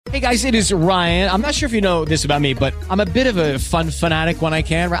Hey guys, it is Ryan. I'm not sure if you know this about me, but I'm a bit of a fun fanatic when I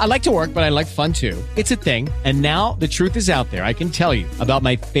can. I like to work, but I like fun too. It's a thing. And now the truth is out there. I can tell you about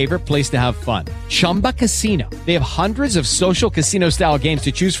my favorite place to have fun. Chumba Casino. They have hundreds of social casino style games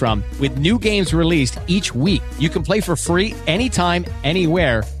to choose from with new games released each week. You can play for free anytime,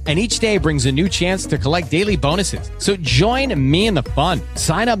 anywhere. And each day brings a new chance to collect daily bonuses. So join me in the fun.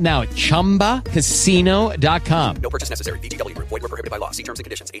 Sign up now at ChumbaCasino.com. No purchase necessary. VGW. Void where prohibited by law. See terms and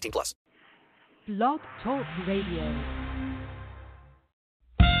conditions. 18+. Blog Talk Radio.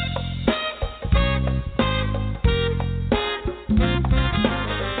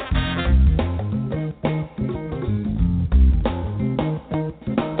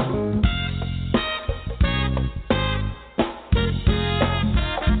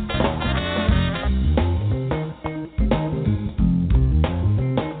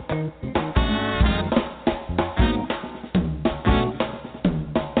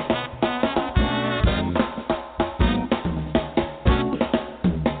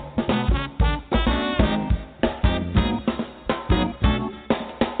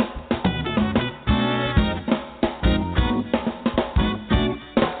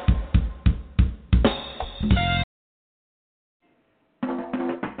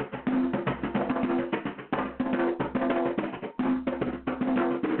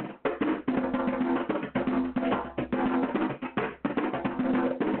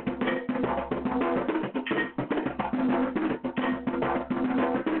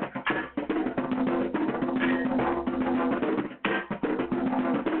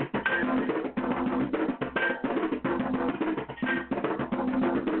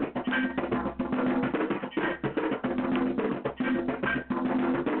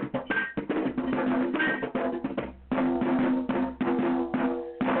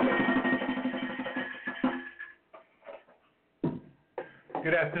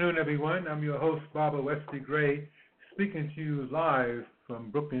 Good afternoon, everyone. I'm your host, Barbara Wesley Gray, speaking to you live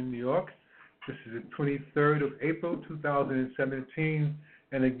from Brooklyn, New York. This is the 23rd of April, 2017,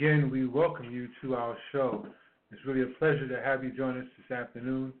 and again, we welcome you to our show. It's really a pleasure to have you join us this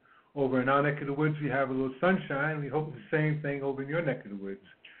afternoon. Over in our neck of the woods, we have a little sunshine. We hope the same thing over in your neck of the woods.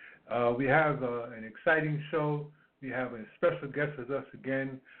 We have an exciting show. We have a special guest with us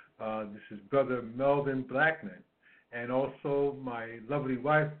again. This is Brother Melvin Blackman. And also my lovely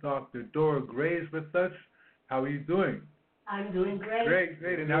wife, Dr. Dora Gray, is with us. How are you doing? I'm doing great.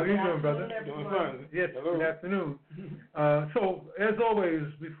 Great. And how are you doing, brother? Doing fine. Yes, hello. Good afternoon. So, as always,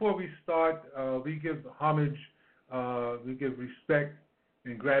 before we start, we give homage, we give respect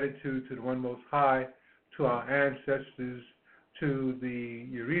and gratitude to the One Most High, to our ancestors, to the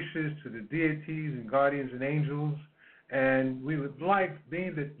Orishas, to the deities and guardians and angels. And we would like,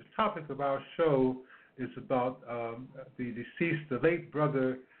 being that the topic of our show is about the deceased, the late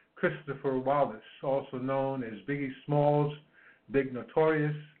brother Christopher Wallace, also known as Biggie Smalls, Big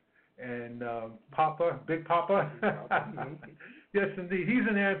Notorious, and Big Papa. Yes, indeed, he's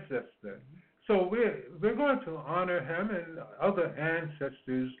an ancestor. So we're going to honor him and other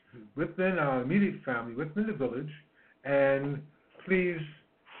ancestors within our immediate family, within the village, and please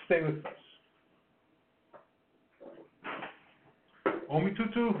stay with us. Omi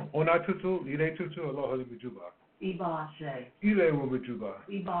tutu, ona tutu, ire tutu, aloha limujuba. Ibase. Ile wamujuba.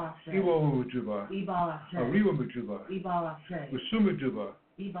 Ibase. Iwa wamujuba. Ibase. Ariwa mujuba. Ibase. Usumajuba.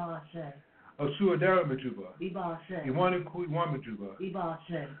 Ibase. Osuadara mujuba. Ibase. Iwaniku iwamujuba.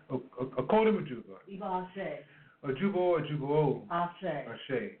 Ibase. Akoda mujuba. Ibase. Ajubo ajubo. Ashe.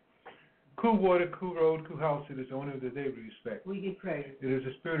 Ashe. Ku water, ku road, ku house, it is the owner of the day we respect. We give praise. It is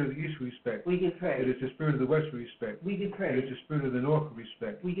the spirit of the east we respect. We give praise. It is the spirit of the west we respect. We give praise. It is the spirit of the north we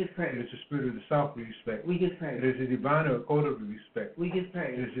respect. We give praise. It is the spirit of the south we respect. We give praise. It is the divine order we respect. We give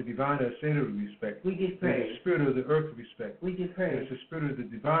praise. It is the divine ascender we respect. We give It is praise. the spirit of the earth we respect. We give It praise. is the spirit of the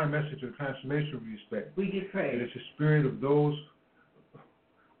divine message of transformation we respect. We give It praise. is the spirit of those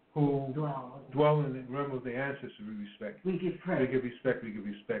who Dwell in the realm of the ancestors we respect. We give We praise. give respect, we give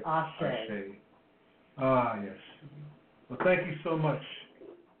respect. Ashe. Ashe. Ah, yes. Well, thank you so much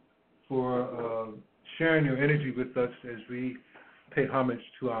for sharing your energy with us as we pay homage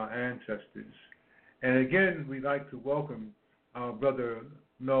to our ancestors. And again, we'd like to welcome our brother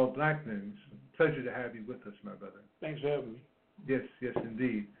Mel Blackman. It's a pleasure to have you with us, my brother. Thanks for having me. Yes,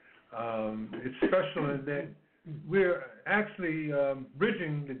 indeed. It's special in that we're actually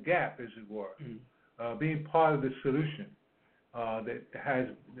bridging the gap, as it were, being part of the solution that has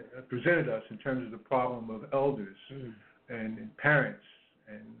presented us in terms of the problem of elders and parents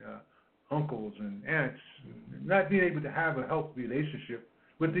and uncles and aunts not being able to have a healthy relationship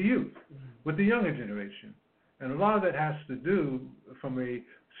with the youth, with the younger generation. And a lot of that has to do from a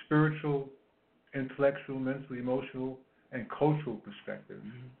spiritual, intellectual, mental, emotional, and cultural perspective.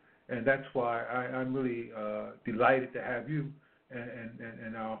 And that's why I'm really delighted to have you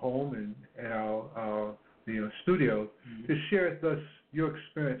in our home and our studio to share with us your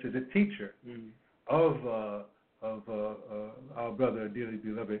experience as a teacher of our brother, dearly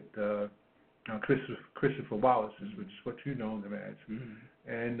beloved Christopher Wallace, which is what you know him as.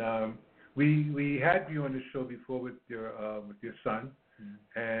 And we had you on the show before with your son,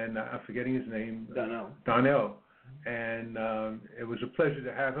 and I'm forgetting his name. Donnell. And it was a pleasure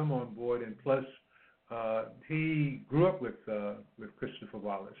to have him on board. And plus, he grew up with Christopher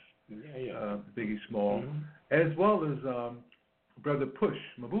Wallace, Biggie Small, as well as Brother Push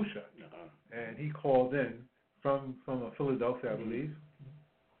Mabusha. And he called in from Philadelphia, I believe.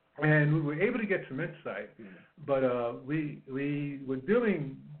 And we were able to get some insight, but we were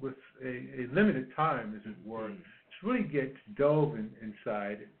dealing with a limited time, as it were, to really delve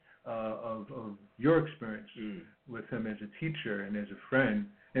inside of your experience with him as a teacher and as a friend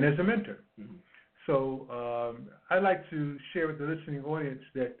and as a mentor. So I'd like to share with the listening audience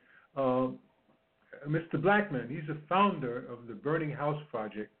that Mr. Blackman, he's the founder of the Burning House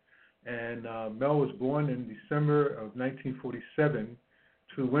Project, and Mel was born in December of 1947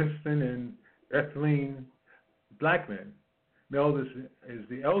 to Winston and Etheline Blackman. Mel is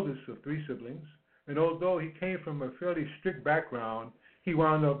the eldest of three siblings, and although he came from a fairly strict background, he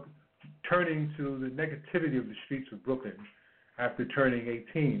wound up turning to the negativity of the streets of Brooklyn after turning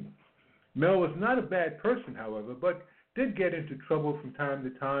 18. Mel was not a bad person, however, but did get into trouble from time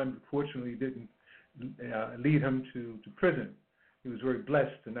to time. Fortunately, didn't lead him to prison. He was very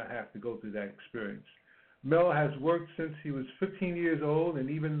blessed to not have to go through that experience. Mel has worked since he was 15 years old, and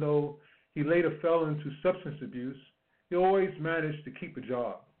even though he later fell into substance abuse, he always managed to keep a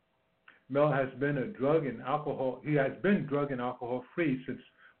job. Mel has been drug and alcohol free since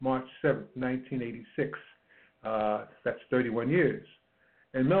March 7, 1986. That's 31 years.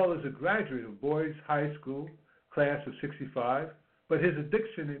 And Mel is a graduate of Boys High School, class of 65, but his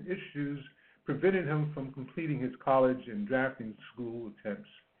addiction and issues prevented him from completing his college and drafting school attempts.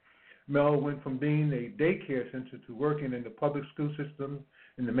 Mel went from being a daycare center to working in the public school system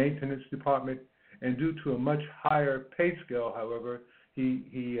in the maintenance department, and due to a much higher pay scale, however,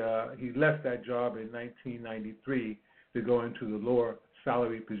 he left that job in 1993 to go into the lower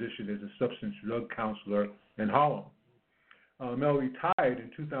salary position as a substance drug counselor in Harlem. Mel retired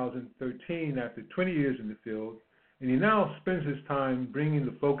in 2013 after 20 years in the field, and he now spends his time bringing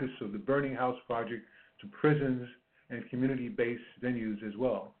the focus of the Burning House Project to prisons and community-based venues as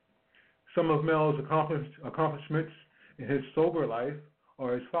well. Some of Mel's accomplishments in his sober life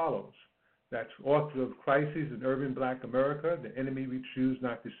are as follows. That's author of Crises in Urban Black America, The Enemy We Choose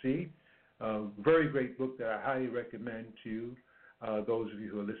Not to See, a very great book that I highly recommend to you, those of you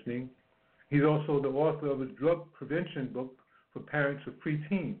who are listening. He's also the author of a drug prevention book for parents of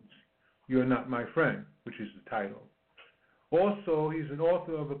preteens, You're Not My Friend, which is the title. Also, he's an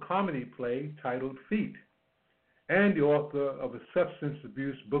author of a comedy play titled Feet, and the author of a substance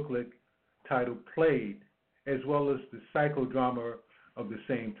abuse booklet titled Played, as well as the psychodrama of the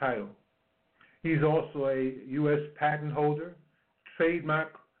same title. He's also a U.S. patent holder,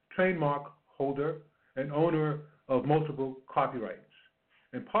 trademark holder, and owner of multiple copyrights,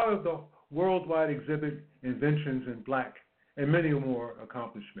 and part of the worldwide exhibit Inventions in Black, and many more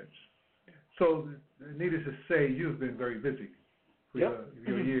accomplishments. So, needless to say, you've been very busy for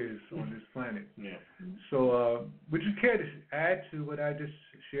your years on this planet. Yeah. So, would you care to add to what I just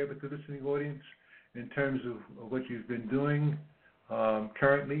shared with the listening audience in terms of what you've been doing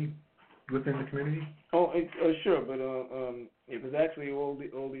currently within the community? Oh, sure, but it was actually all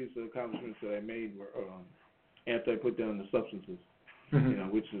these accomplishments that I made were after I put down the substances,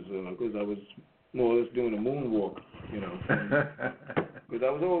 which is because I was more or less doing a moonwalk, because I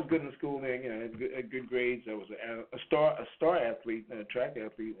was always good in school. I had good grades. I was a star athlete, a track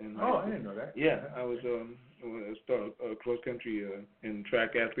athlete. I didn't know that. Yeah, I was a star cross country and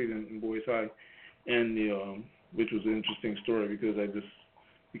track athlete in Boys High, and which was an interesting story because I just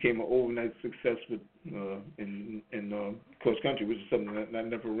became an overnight success in cross country, which is something that I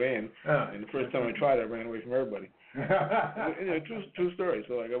never ran. And the first time I tried, I ran away from everybody. True story.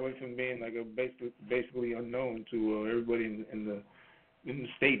 So I went from being a basically unknown to everybody in the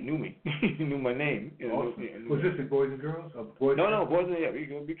state knew me, knew my name. Awesome. Was this in boys and girls? Boys no, boys. Yeah, we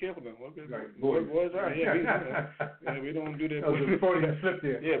go be careful now. Okay. Right. Boys are. Yeah, we don't do that. That was a Freudian slip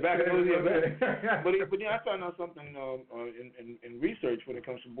there. Yeah, back in those days. But I found out something in research when it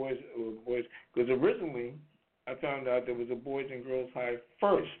comes to boys, because originally I found out there was a boys and girls high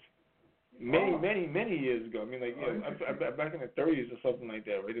first, many years ago. I mean, like, back in the 30s or something like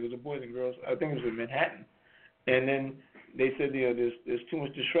that, right? There was a Boys and Girls. I think it was in Manhattan, and then they said, there's too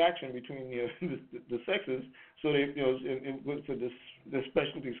much distraction between the sexes, so they, it went to this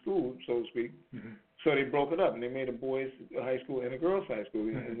specialty school, so to speak. Mm-hmm. So they broke it up, and they made a boys' high school and a girls' high school.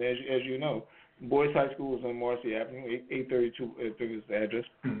 Mm-hmm. And as you know, boys' high school was on Marcy Avenue, 832, I think is the address.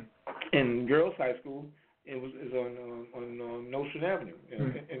 Mm-hmm. And girls' high school is on Nostrand Avenue,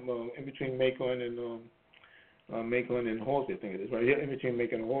 in between Macon and Halsey, I think it is, right? Yeah, in between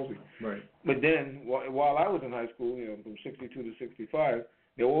Macon and Halsey. Right. But then, while I was in high school, from 62 to 65,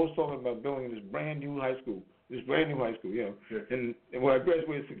 they were always talking about building this brand new high school. Yes. And when I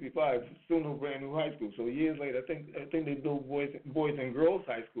graduated in 65, still no brand new high school. So years later, I think they built boys and girls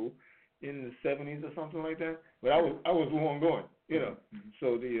high school in the 70s or something like that. But I was long gone, Mm-hmm.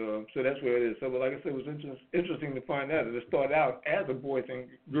 So so that's where it is. So, but like I said, it was interesting to find out that it started out as a boys and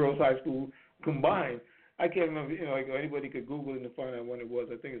girls high school combined. I can't remember, like anybody could Google it and find out when it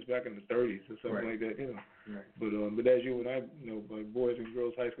was. I think it's back in the 30s or something like that, Right. But as you and I know, boys and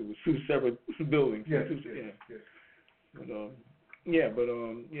girls high school was two separate buildings. Yes. But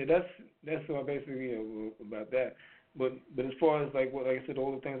that's basically about that. But as far as like I said,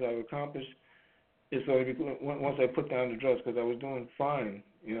 all the things I've accomplished, is so once I put down the drugs, because I was doing fine,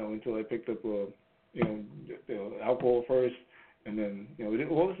 until I picked up the alcohol first, and then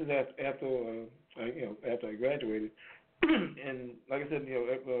all this is after I graduated. And like I said,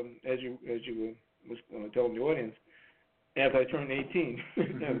 as you was telling the audience, after I turned 18,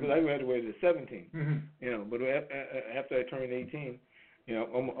 because I graduated at 17, mm-hmm. But after I turned 18,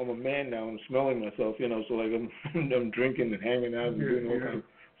 I'm a man now. I'm smelling myself, so like I'm drinking and hanging out and doing all kinds of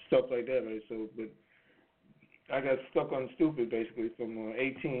stuff like that, right? So, but I got stuck on stupid basically from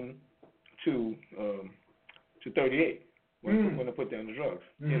 18 to 38 when I put down the drugs.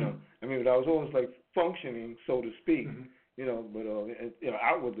 Mm-hmm. I mean, but I was always like functioning, so to speak, mm-hmm. But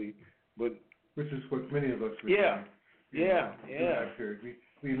outwardly, but which is what many of us would do. Yeah.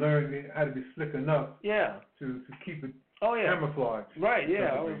 We learned how to be slick enough. To keep it camouflaged. Right.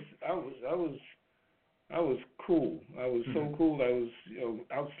 Yeah. I was cool. I was so cool. I was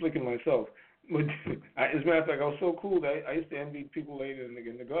out slicking myself. But as a matter of fact, I was so cool that I used to envy people later in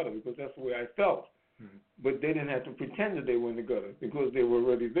the gutter because that's the way I felt. Mm-hmm. But they didn't have to pretend that they were in the gutter because they were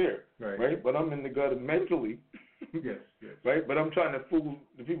already there. Right? But I'm in the gutter mentally. Yes. Right? But I'm trying to fool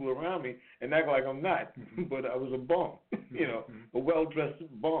the people around me and act like I'm not. Mm-hmm. But I was a bum, a well-dressed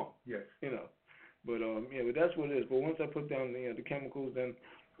bum. Yes. But but that's what it is. But once I put down the chemicals, then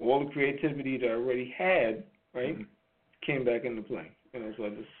all the creativity that I already had, right, came back into play. So I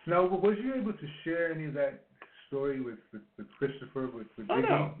just. Now, was you able to share any of that story with Christopher, with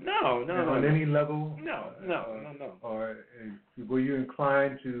Biggie? No. On any level? No. Or were you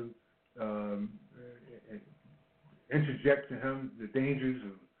inclined to interject to him the dangers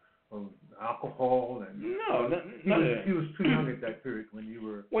of alcohol and he was too young at that period when you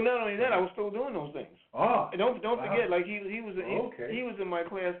were. Well, not only that, I was still doing those things. And don't forget, like he was in my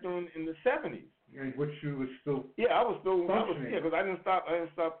class in the 70s. In which you were still. Yeah, I was because I didn't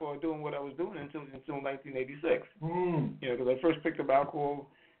stop doing what I was doing until 1986. Because I first picked up alcohol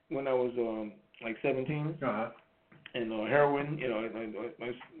when I was like 17. And heroin.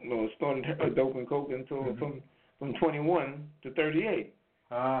 I was starting dope and coke until from 21 to 38.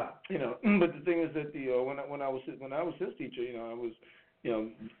 But the thing is that when I was his teacher, I was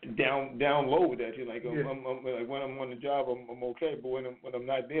down low with that. I'm like when I'm on the job, I'm okay, but when I'm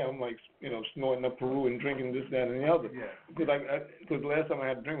not there, I'm like snorting up Peru and drinking this, that, and the other. Because the last time I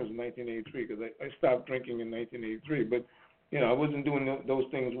had a drink was in 1983. Because I stopped drinking in 1983, but I wasn't doing those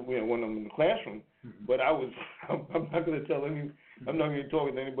things when I'm in the classroom. But I'm not going to tell I'm not going to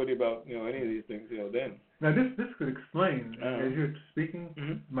talk to anybody about any of these things then. Now this could explain as you're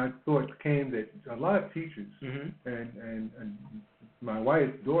speaking. My thought came that a lot of teachers and my wife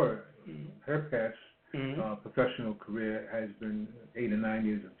Dora, her past professional career has been 8 or 9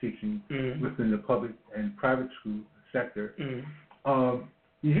 years of teaching within the public and private school sector.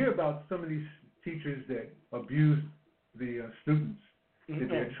 You hear about some of these teachers that abuse the students that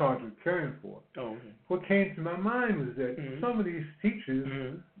they're charged with caring for. What came to my mind was that some of these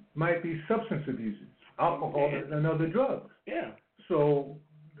teachers might be substance abusers, alcohol and other drugs. So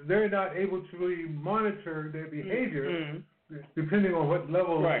they're not able to really monitor their behavior depending on what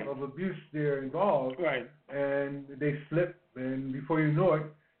level of abuse they're involved. And they slip, and before you know it,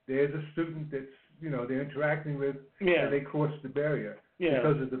 there's a student that's they're interacting with, and they cross the barrier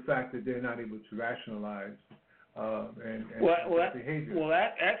because of the fact that they're not able to rationalize behavior. Well,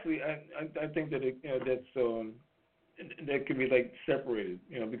 actually, I think that that could be like separated,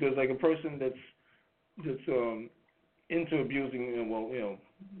 because like a person that's into abusing,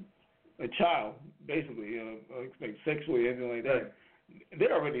 a child, basically, like sexually, anything like that.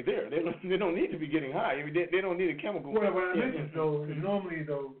 They're already there. They don't need to be getting high. I mean, they don't need a chemical. Well, what I mentioned though, normally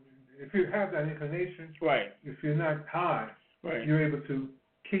though, if you have that inclination, right, if you're not high, right, you're able to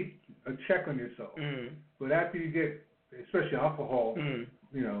keep a check on yourself. But after you get, especially alcohol,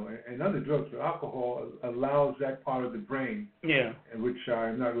 and other drugs, but alcohol allows that part of the brain, which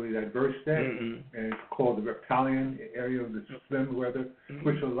I'm not really that versed in, and it's called the reptilian area of the swim weather,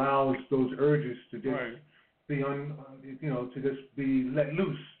 which allows those urges to just be to just be let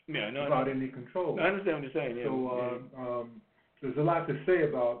loose without any control. I understand what you're saying. So there's a lot to say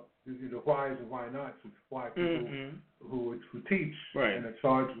about the whys and why nots of why people who teach and are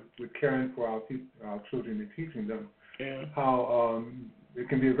charged with caring for our children and teaching them, how it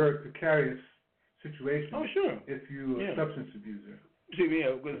can be a very precarious situation. Oh, sure. If you're a substance abuser. See,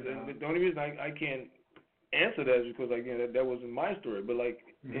 because the only reason I can't answer that is because that wasn't my story, but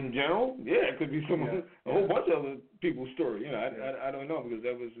in general, it could be a whole bunch of other people's story. I don't know because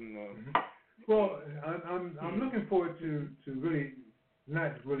that wasn't. Well, I'm looking forward to really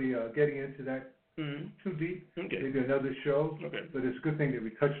not really getting into that too deep. Maybe another show. But it's a good thing that we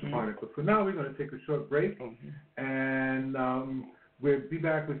touched upon it. But for now, we're going to take a short break, and we'll be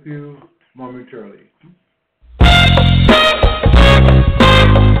back with you momentarily.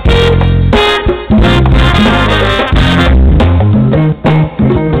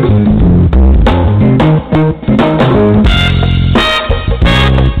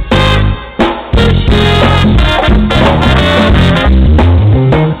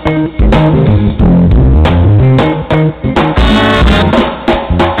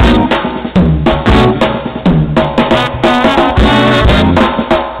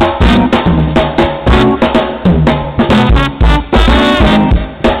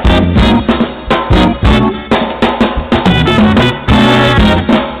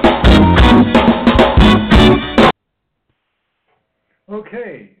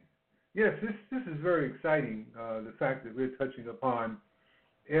 Okay. Yes, this is very exciting, the fact that we're touching upon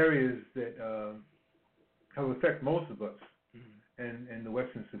areas that have affected most of us in the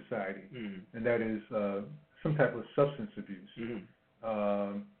Western society, and that is some type of substance abuse,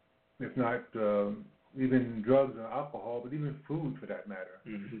 if not even drugs or alcohol, but even food for that matter,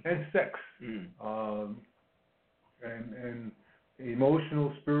 and sex, and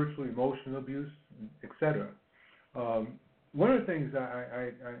spiritual, emotional abuse, etc. One of the things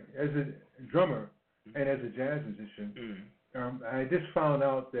I as a drummer and as a jazz musician, I just found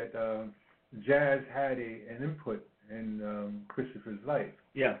out that jazz had an input in Christopher's life.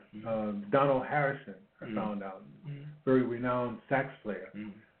 Yeah. Donald Harrison, I found out, very renowned sax player,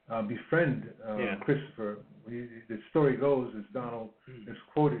 befriended Christopher. The story goes as Donald is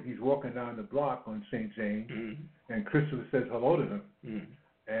quoted, he's walking down the block on St. James, and Christopher says hello to him,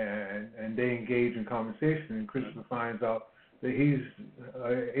 and they engage in conversation, and Christopher finds out that he's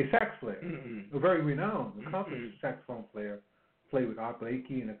a sax player, a very renowned, accomplished saxophone player, played with Art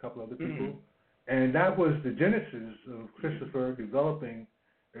Blakey and a couple other people. And that was the genesis of Christopher developing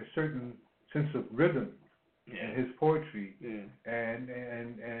a certain sense of rhythm in his poetry, and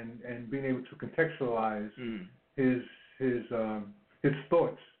being able to contextualize his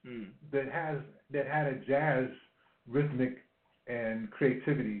thoughts that had a jazz rhythmic and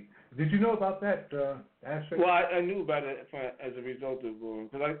creativity. Did you know about that aspect? Well, I knew about it as a result of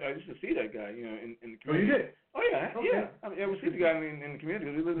because I used to see that guy, in the community. Oh, you did? Oh yeah, okay. I would see the guy in the community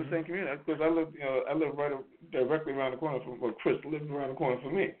because we live in the same community. Because I live right directly around the corner from Chris lived around the corner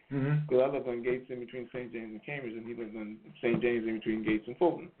from me. Because I lived on Gates in between St. James and Cambridge, and he lived on St. James in between Gates and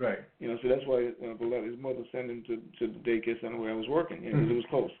Fulton. Right. So that's why his mother sent him to the daycare center where I was working. Because it was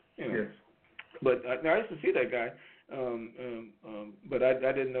close. Yes. But I used to see that guy. But I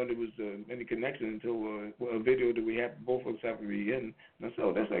didn't know there was any connection until a video that we had both of us have to be in. And I said,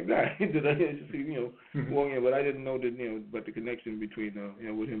 "Oh, that's that guy." That I just see, walking in, but I didn't know that, but the connection between,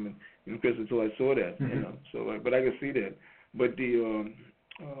 with him and Chris until I saw that, So, but I could see that. But the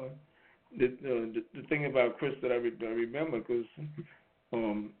thing about Chris that I remember, because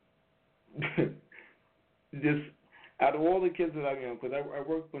just out of all the kids that because I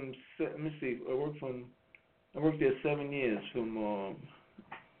worked from, let me see, I worked there 7 years, from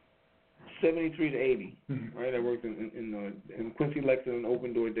 73 to 80. Right, I worked in Quincy Lexington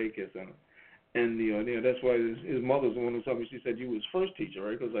Open Door Daycare Center, and that's why his mother's the one who told me. She said you was first teacher,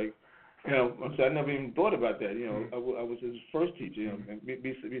 right? Because You know, so I never even thought about that. You know, I was his first teacher. You know, and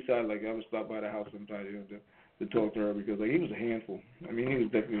besides, like, I would stop by the house sometimes, you know, to talk to her because, like, he was a handful. I mean, he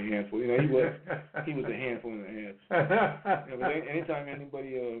was definitely a handful. You know, he was a handful and a half. You know, but anytime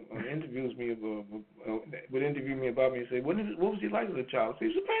anybody interviews me, would interview me about me and say, what was he like as a child? So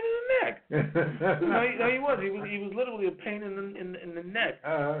he was a pain in the neck. No, he was. He was literally a pain in the neck.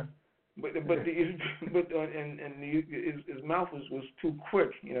 But his mouth was too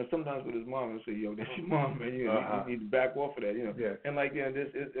quick. You know, sometimes with his mom, he'll say, "Yo, that's your mom, man. You need to back off of that." You know, and like, you know, this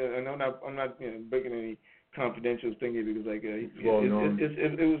is, and I'm not you know, breaking any confidential thing here because like it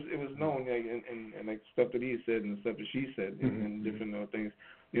was known, like, and like stuff that he said and stuff that she said and different things,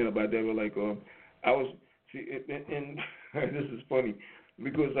 you know, about that. But like I was and this is funny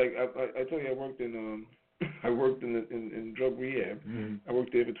because like I told you I worked in drug rehab. I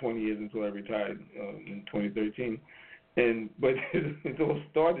worked there for 20 years until I retired in 2013. But it all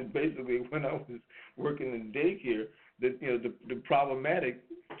started basically when I was working in daycare. The problematic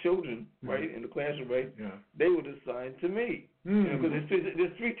children, right, in the classroom, right, they were assigned to me. You know, because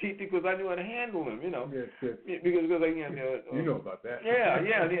there's three teachers because I knew how to handle them. You know, because like you know about that. Yeah.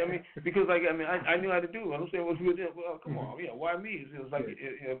 I mean, because like I knew how to do it. I'm saying, well, come on, why me? It was like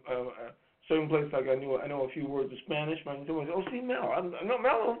certain places, like I know a few words of Spanish. Man, someone says, "Oh, see, Mel,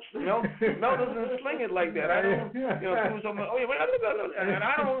 Mel doesn't sling it like that." I don't, people say, "Oh, yeah, and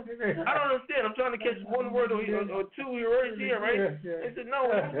I don't understand. I'm trying to catch one word or two words here, right?" They said, "No,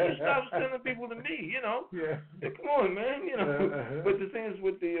 you stop sending people to me, you know." Come on, man, you know. But the thing is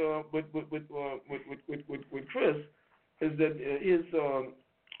with the with Chris is that his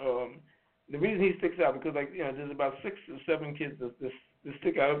the reason he sticks out because like there's about 6 or 7 kids that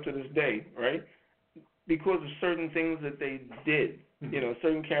stick out up to this day, right? Because of certain things that they did,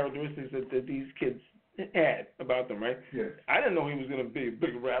 certain characteristics that these kids had about them, right? Yes. I didn't know he was going to be a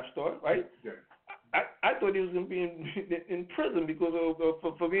big rap star, right? Yes. I thought he was going to be in prison because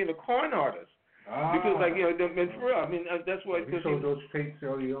of for being a con artist. Because like and for real, I mean that's why. He showed those tapes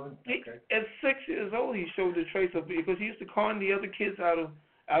early on. At 6 years old, he showed the trace of because he used to con the other kids out of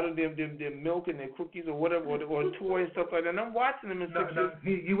their milk and their cookies or whatever, or toys and stuff like that. And I'm watching him in 6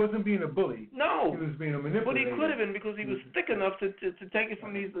 years. He wasn't being a bully. No. He was being a manipulator. But he could have been because he was thick enough to take it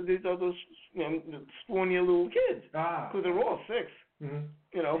from these other scrawny little kids. Because they're all 6.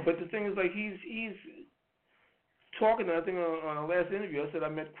 You know, but the thing is, like, he's talking, I think on our last interview, I said I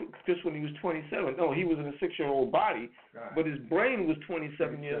met Chris when he was 27. No, he was in a 6-year-old body, but his brain was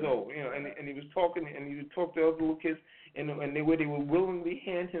 27 years old. You know, and he was talking, and he would talk to other little kids, and they would willingly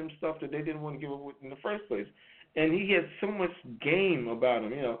hand him stuff that they didn't want to give up in the first place. And he had so much game about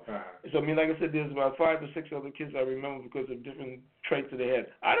him, you know. So, I mean, like I said, there's about 5 or 6 other kids I remember because of different traits that they had.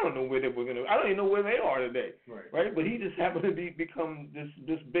 I don't know where they were I don't even know where they are today, right? But he just happened to become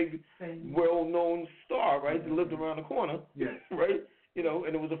this big, well-known star, right, that lived around the corner, right? You know,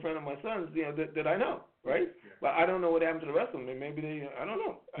 and it was a friend of my son's, that I know, right? But I don't know what happened to the rest of them. Maybe they, I don't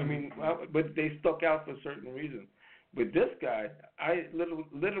know. I mean, but they stuck out for a certain reason. But this guy, I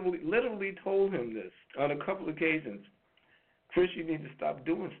literally told him this on a couple of occasions. Chris, you need to stop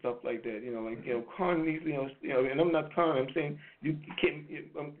doing stuff like that. Con these, and I'm not con. I'm saying you can't.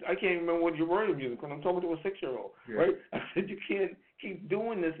 I can't remember what your word of music when I'm talking to a 6-year-old, right? I said you can't keep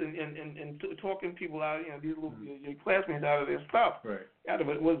doing this and talking people out, these little your classmates out of their stuff, out of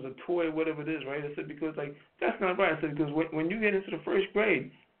it was a toy, whatever it is, right? I said because like that's not right. I said because when you get into the first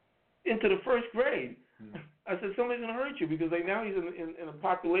grade. I said somebody's gonna hurt you because like now he's in a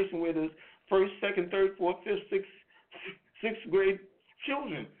population where there's 1st, 2nd, 3rd, 4th, 5th, 6th grade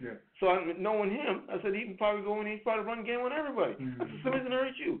children. So knowing him, I said he can probably go in and he's probably run game on everybody. I said somebody's gonna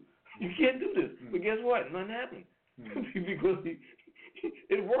hurt you. You can't do this. But guess what? Nothing happened because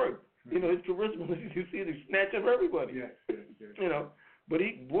it worked. His charisma, you see it, he snatched up everybody. But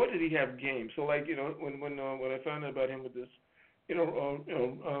boy did he have game. So like when I found out about him with this. Well,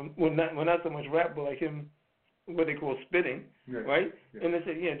 not so much rap, but like him, what they call spitting, right? And they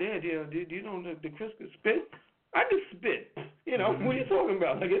said, Dad, do you know the Chris could spit? I can spit. What are you talking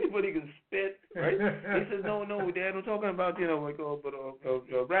about? Like anybody can spit, right? He said, no, Dad, I'm talking about,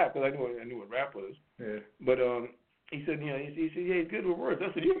 rap, because I knew what rap was. But he said, he said, he's good with words.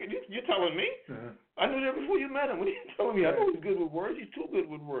 I said, you're telling me? I knew that before you met him. What are you telling me? I know he's good with words. He's too good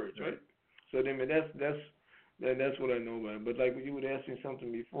with words, right? So then, that's what I know about him. But like when you would ask me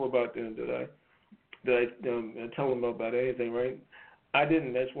something before about that I tell him about anything, right? I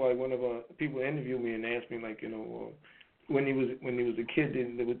didn't. That's why one of people interviewed me and asked me like, when he was a kid,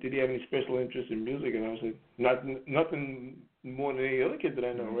 did he have any special interest in music? And I was like, nothing more than any other kid that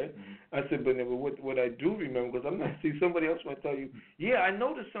I know, right? I said, but what I do remember, because I'm not, see, somebody else might tell you, yeah, I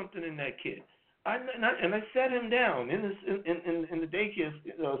noticed something in that kid. And I sat him down in the daycare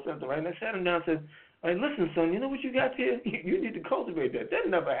center, right? And I sat him down and said, "Hey, listen, son, you know what you got here? You need to cultivate that. That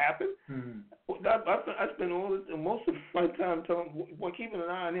never happened." I spend most of my time keeping an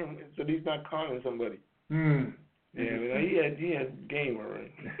eye on him so he's not conning somebody. Yeah, he had game, all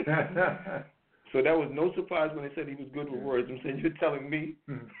right. So that was no surprise when they said he was good with words. I'm saying, you're telling me?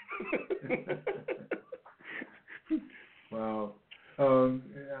 Wow.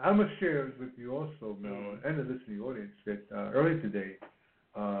 I must share with you also, Mel, and the listening audience, that earlier today,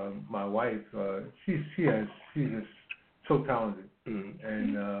 my wife, she's just so talented,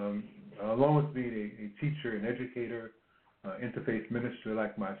 and along with being a teacher, an educator, interfaith minister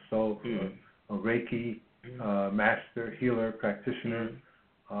like myself, a Reiki master, healer, practitioner,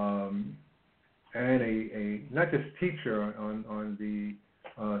 and a not just teacher on the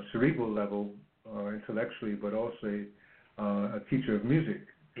cerebral level intellectually, but also a teacher of music.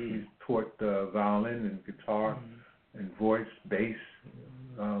 He's taught violin and guitar and voice, bass.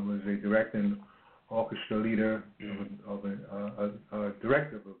 Was a director and orchestra leader of a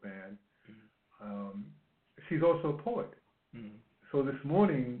director of a band. She's also a poet. So this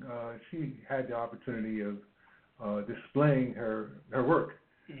morning she had the opportunity of displaying her work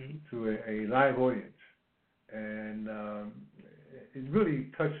to a live audience, and it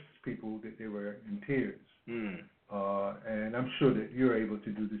really touched people that they were in tears. And I'm sure that you're able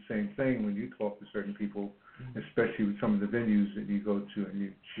to do the same thing when you talk to certain people, especially with some of the venues that you go to and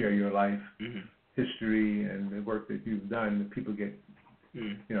you share your life history and the work that you've done. That people get,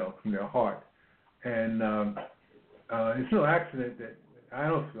 from their heart. And it's no accident that I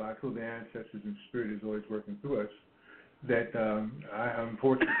feel the ancestors and spirit is always working through us. That I'm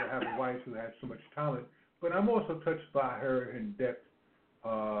fortunate to have a wife who has so much talent, but I'm also touched by her in depth.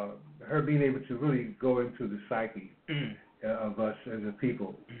 Her being able to really go into the psyche of us as a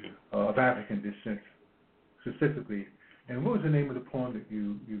people of African descent, specifically. And what was the name of the poem that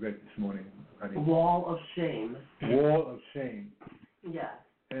you read this morning, honey? Wall of Shame. Wall of Shame. Yes.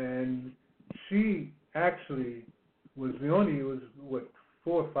 And she actually was the only,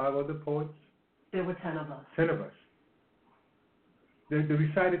 4 or 5 other poets? There were 10 of us. 10 of us. They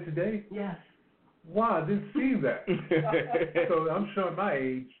recited today? Yes. Wow, I didn't see that. So I'm showing my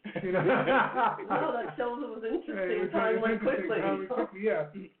age. No, that shows it was interesting. Time went quickly. Yeah.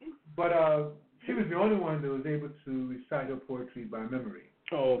 But she was the only one that was able to recite her poetry by memory.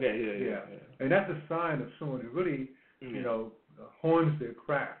 Oh, okay, yeah. And that's a sign of someone who really, hones their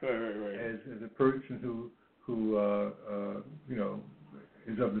craft right. as a person who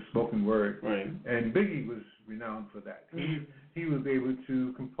is of the spoken word. Right. And Biggie was renowned for that. He was able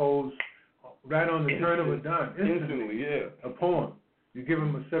to compose right on the turn of a dime, instantly, a poem. You give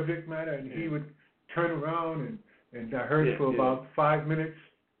him a subject matter, and he would turn around and rehearse for about 5 minutes,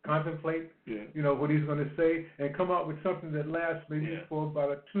 contemplate, what he's going to say, and come out with something that lasts maybe for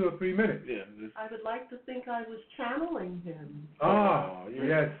about 2 or 3 minutes. Yeah. I would like to think I was channeling him.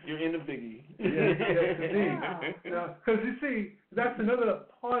 Yes. You're into Biggie. Yes, indeed. Because you see, that's another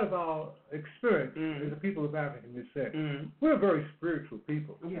part of our experience as a people of African descent. We're very spiritual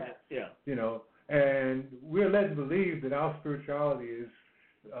people. Yes. Yeah. And we're led to believe that our spirituality is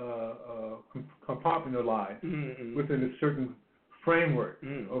compartmentalized within a certain framework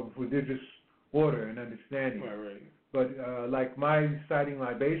of religious order and understanding. Right. But like my reciting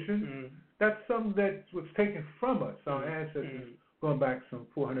libation, that's something that was taken from us, our ancestors, going back some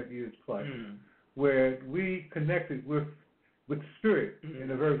 400 years plus, where we connected with spirit in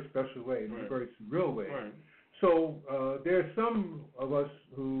a very special way, in a very real way. Right. So there are some of us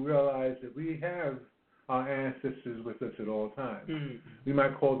who realize that we have our ancestors with us at all times. We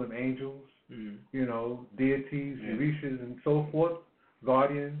might call them angels, deities, orishas, and so forth,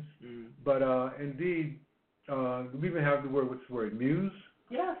 guardians. But indeed, we even have the word, muse?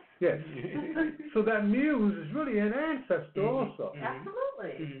 Yes. Yes. So that muse is really an ancestor also.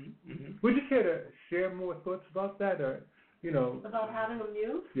 Absolutely. Would you care to share more thoughts about that? Or, About having a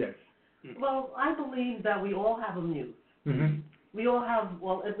muse? Yes. Well, I believe that we all have a muse. We all have,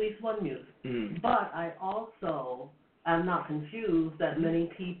 at least one muse. But I also am not confused that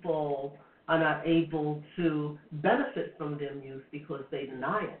many people are not able to benefit from their muse because they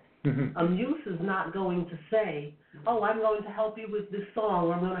deny it. A muse is not going to say, oh, I'm going to help you with this song,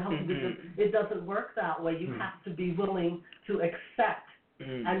 or I'm going to help you with this. It doesn't work that way. You have to be willing to accept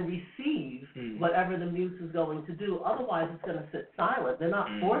and receive whatever the muse is going to do. Otherwise, it's going to sit silent. They're not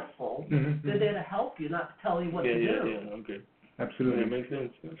forceful. They're there to help you, not to tell you what to do. Yeah, okay. Absolutely. That makes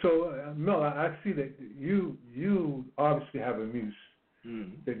sense. So, Mel, I see that you obviously have a muse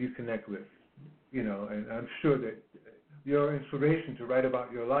that you connect with, and I'm sure that your inspiration to write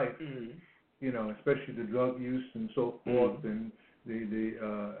about your life, especially the drug use and so forth, and the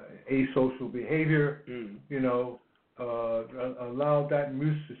asocial behavior, allowed that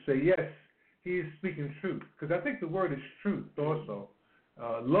muse to say, yes, he is speaking truth. Because I think the word is truth also.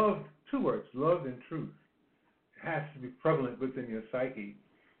 Love, 2 words, love and truth, has to be prevalent within your psyche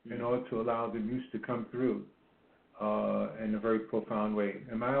in order to allow the muse to come through in a very profound way.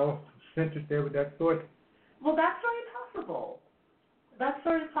 Am I all centered there with that thought? Well, that's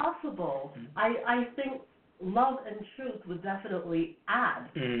very possible. I think love and truth would definitely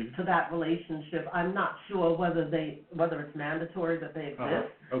add to that relationship. I'm not sure whether it's mandatory that they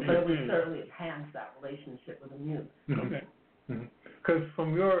exist, but it would certainly enhance that relationship with a muse. Okay. Because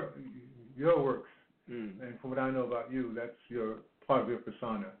from your works, and from what I know about you, that's your part of your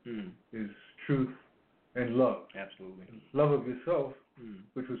persona is truth and love. Absolutely. Love of yourself,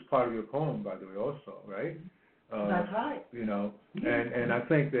 which was part of your poem, by the way, also, right? That's right. And I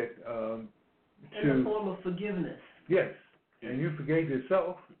think that in the form of forgiveness. Yes, and you forgave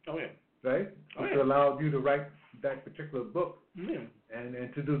yourself. Oh yeah. Right? Which allowed you to write that particular book.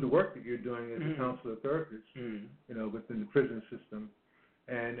 And to do the work that you're doing as a counselor therapist, within the prison system.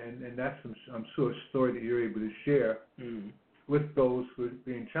 And that's, I'm sure, a story that you're able to share with those who are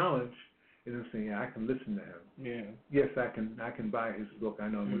being challenged, and them saying, I can listen to him. Yeah. Yes, I can buy his book. I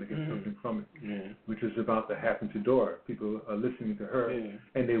know I'm going to get something from it. Yeah. Which is about to happen to Dora. People are listening to her,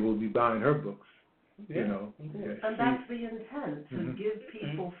 and they will be buying her books. And that's the intent, to give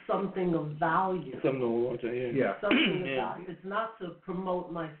people something of value. Something of value. Something of value. It's not to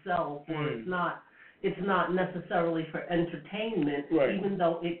promote myself, or it's not necessarily for entertainment, even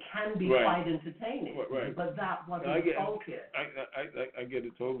though it can be quite entertaining. But that wasn't the focus. I get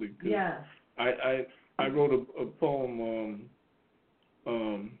it totally. Yes. I wrote a poem.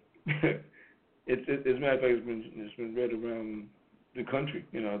 It's as a matter of fact, it's been read around the country,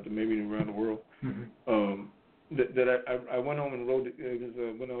 maybe around the world. That I went home and wrote it because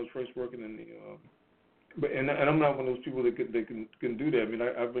when I was first working in the. But I'm not one of those people that can do that. I mean,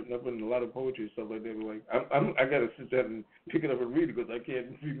 I've written a lot of poetry and stuff like that. But like I gotta sit down and pick it up and read it because I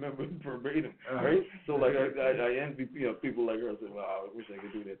can't remember it verbatim, right? So like I envy people like her. I say, wow, I wish I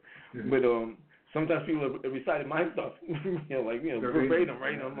could do that. But sometimes people are reciting my stuff, verbatim,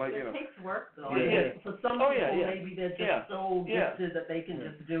 right? I'm like, it takes work though. For some people, maybe they're just so gifted that they can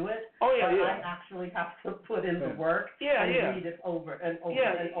just do it. I actually have to put in the work and read it over and over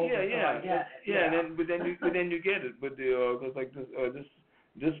and over till I get it. But then you get it. But because like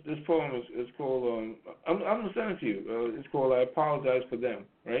this poem is called I'm gonna send it to you. It's called I Apologize for Them,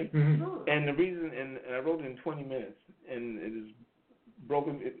 right? And the reason, and I wrote it in 20 minutes, and it is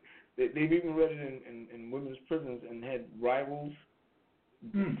broken. They've even read it in women's prisons and had rivals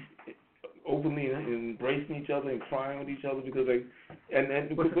openly embracing each other and crying with each other because they.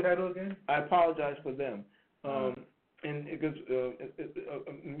 And what's the title again? I Apologize for Them. And because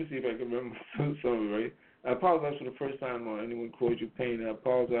let me see if I can remember some of it, right? I apologize for the first time anyone caused you pain. I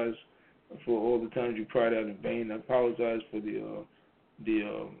apologize for all the times you cried out in vain. I apologize for the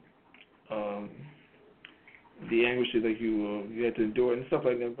anguish that you had to endure and stuff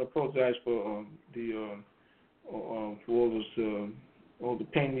like that. I apologize for all the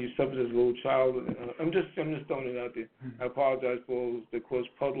pain you suffered as a little child. I'm just throwing it out there. I apologize for all that caused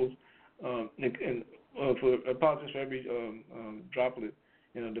puddles, and I apologize for every droplet,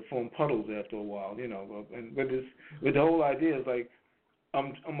 to form puddles after a while, But the whole idea is like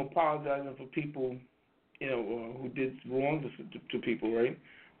I'm apologizing for people, who did wrong to people, right?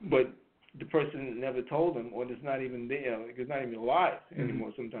 But the person never told them, or it's not even there, it's not even alive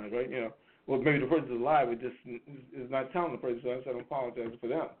anymore sometimes, right? Well, maybe the person's alive, but just is not telling the person, so I said I'm apologizing for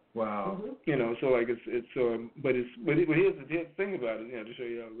them. Wow. So like but here's the thing about it, to show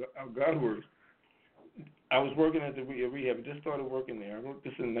you how God works. I was working at the rehab. I just started working there. I wrote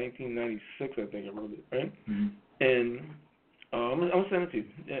this in 1996, I think I wrote it, right? And I'll send it to you.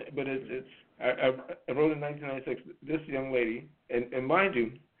 But I wrote it in 1996. This young lady, and mind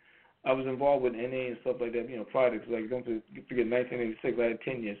you, I was involved with NA and stuff like that, projects. Like, don't forget, 1986, I had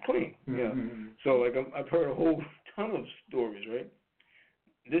 10 years clean, So, like, I've heard a whole ton of stories, right?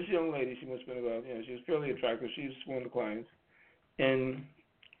 This young lady, she must have been about, she was fairly attractive. She was one of the clients. And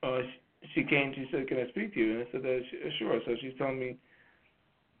she came, she said, can I speak to you? And I said, sure. So she's telling me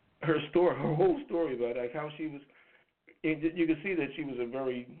her story, her whole story about, like, how she was, you can see that she was a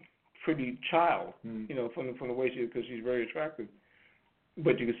very pretty child, you know, from the way she, because she's very attractive.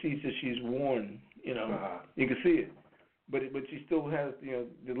 But you can see that she's worn, you know. You can see it. But she still has, you know,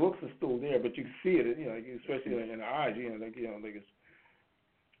 the looks are still there, but you can see it, you know, like, especially in her eyes, you know, like it's.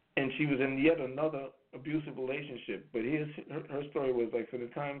 And she was in yet another abusive relationship. But her story was like, for the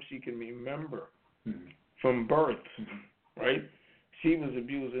time she can remember, from birth, right? She was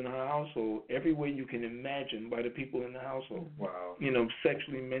abused in her household every way you can imagine by the people in the household. Wow. You know,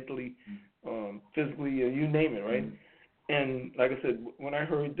 sexually, mentally, physically, you name it, right? And like I said, when I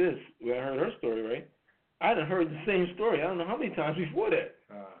heard her story, right, I had heard the same story. I don't know how many times before that.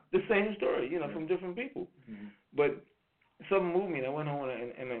 The same story, you know, from different people. But something moved me, and I went home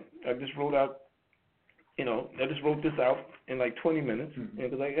and I just wrote out, you know, I just wrote this out in like 20 minutes,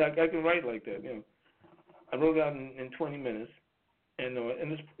 because I can write like that, you know. I wrote it out in 20 minutes, and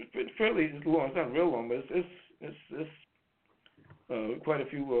it's fairly long. It's not real long, but it's quite a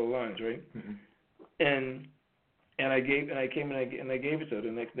few lines, right? And I gave it to her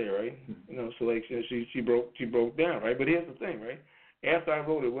the next day, right? You know, so like she broke down, right? But here's the thing, right? After I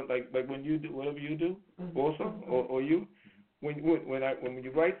wrote it, like when you do whatever you do, also, or you, when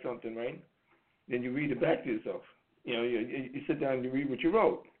you write something, right? Then you read it back to yourself. You know, you sit down and you read what you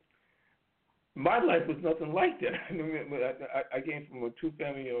wrote. My life was nothing like that. I came from a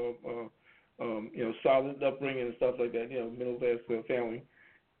two-family, you know, solid upbringing and stuff like that. You know, middle-class family,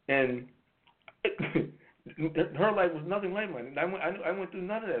 and her life was nothing like mine. I went through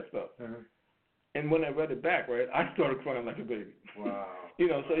none of that stuff. And when I read it back, right, I started crying like a baby. Wow. You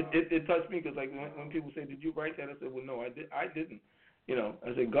know, so it touched me because, like, when people say, "Did you write that?" I said, "Well, no, I didn't." You know,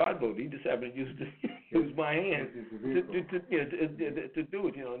 I said, God wrote it. He just happened to use my hand to do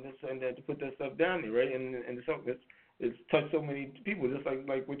it, you know, and to put that stuff down there, right? And it's touched so many people, just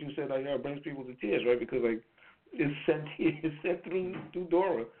like what you said, like, it brings people to tears, right? Because, like, it's sent through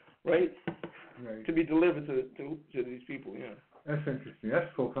Dora, right? To be delivered to these people, yeah. That's interesting.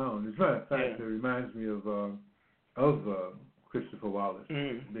 That's profound. As a matter of fact, it reminds me of Christopher Wallace,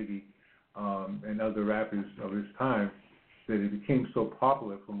 Biggie, and other rappers of his time, that it became so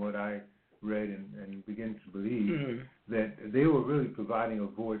popular from what I read and begin to believe that they were really providing a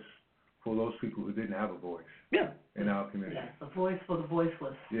voice for those people who didn't have a voice in our community. Yes, a voice for the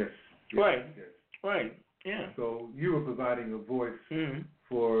voiceless. Yes. Right. Yeah. So you were providing a voice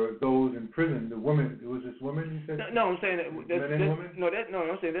for those in prison. The women, it was this woman you said? No, I'm saying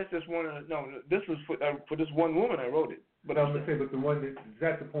I'm saying that's just one. This was for this one woman. I wrote it. But I'm gonna say, but the one is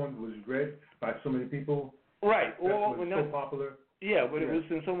that the poem that was read by so many people? Right. That was so popular. Yeah, but it was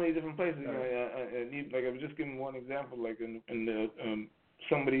in so many different places. You know, like I was just giving one example. Like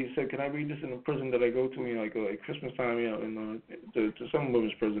somebody said, "Can I read this in a prison that I go to?" You know, like Christmas time, you know, to some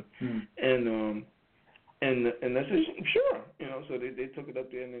women's prison, and I said, "Sure." You know, so they took it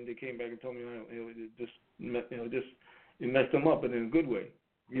up there, and then they came back and told me, it messed them up, but in a good way.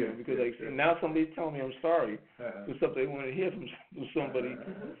 Yeah, because now somebody's telling me I'm sorry for something they want to hear from somebody,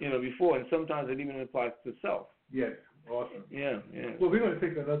 you know, before, and sometimes it even applies to self. Yes, awesome. Yeah. Well, we're going to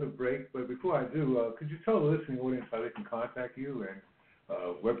take another break, but before I do, could you tell the listening audience how they can contact you and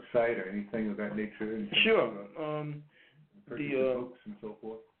website or anything of that nature? Sure. The books and so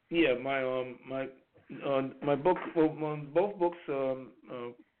forth. Yeah, my book, both books,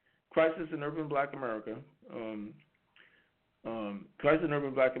 Crisis in Urban Black America. Crisis in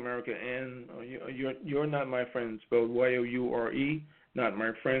Urban Black America, and You're Not My Friend, spelled Y-O-U-R-E, Not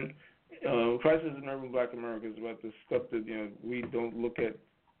My Friend. Crisis in Urban Black America is about the stuff that, you know, we don't look at,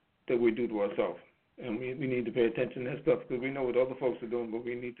 that we do to ourselves, and we need to pay attention to that stuff because we know what other folks are doing, but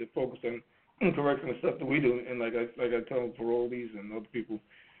we need to focus on correcting the stuff that we do. And like I tell parolees and other people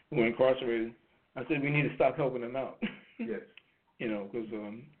who are incarcerated, I said we need to stop helping them out. Yes. You know, because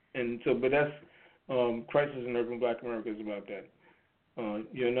but that's. Crisis in Urban Black America is about that.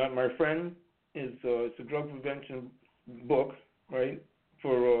 You're Not My Friend is it's a drug prevention book, right,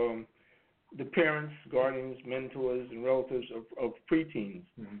 for the parents, guardians, mentors, and relatives of preteens.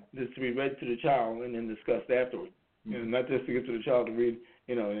 This to be read to the child and then discussed afterward. You know, not just to get to the child to read,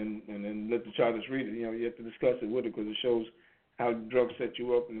 you know, and then let the child just read it. You know, you have to discuss it with it because it shows how drugs set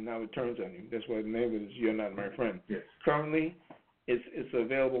you up and how it turns on you. That's why the name of it is You're Not My Friend. Yes. Currently, it's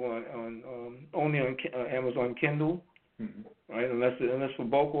available on only on Amazon Kindle, right? Unless for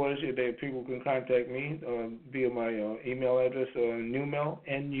bulk orders, people can contact me via my email address, Numel,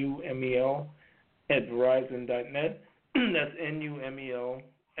 Numel @verizon.net. That's Numel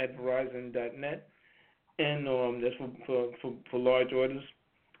 @verizon.net, and that's for large orders.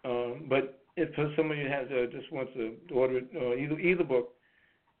 But if somebody just wants to order it, either book,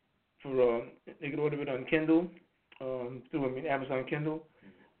 they can order it on Kindle through Amazon Kindle,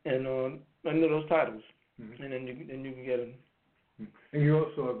 and under those titles, and then you can get them. And you're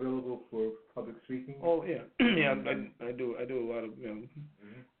also available for public speaking. Oh yeah, yeah. I do a lot of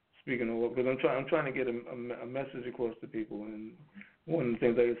speaking of, because I'm trying to get a message across to people, and one of the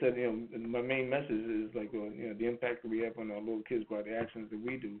things, like I said, my main message is like the impact that we have on our little kids by the actions that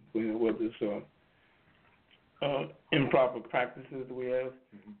we do, whether it's improper practices that we have,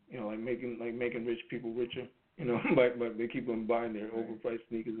 like making rich people richer, by they keep on buying their overpriced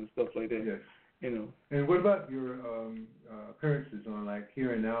sneakers and stuff like that. Yes. And what about your appearances on like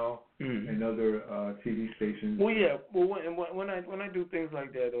Here and Now and other TV stations? Well, yeah. Well, when I do things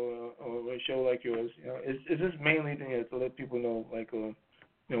like that or a show like yours, it's just mainly to let people know like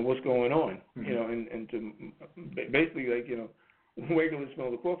what's going on, and to basically like wake up and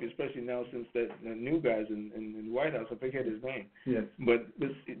smell the coffee, especially now since that new guy's in the White House. I forget his name. Yes. But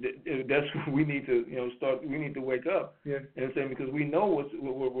that's we need to start. We need to wake up. Yeah. And saying because we know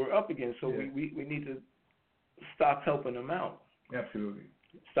what we're up against, so we need to stop helping them out. Absolutely.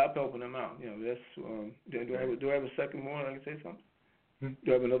 Stop helping them out. That's. Do I have a second more? I can say something.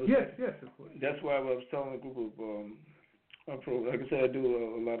 Do I have another? Yes, of course. That's why I was telling a group of like I said, I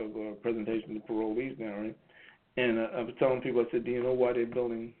do a lot of presentations to parolees now, right? And I was telling people, I said, do you know why they're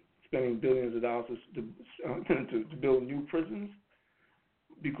spending billions of dollars to build new prisons?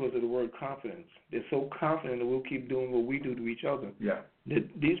 Because of the word confidence. They're so confident that we'll keep doing what we do to each other. Yeah. That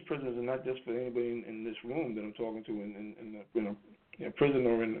these prisons are not just for anybody in this room that I'm talking to in a prison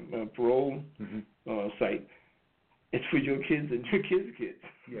or in a parole site. It's for your kids and your kids' kids.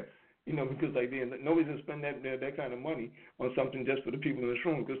 Yes. Because like nobody's gonna spend that kind of money on something just for the people in this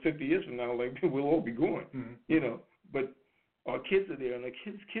room. Because 50 years from now, like we'll all be gone. But our kids are there, and our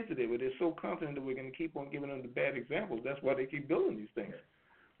kids are there. But they're so confident that we're gonna keep on giving them the bad examples. That's why they keep building these things.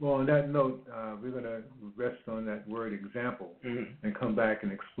 Well, on that note, we're gonna rest on that word example and come back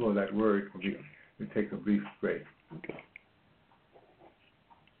and explore that word. We take a brief break. Okay.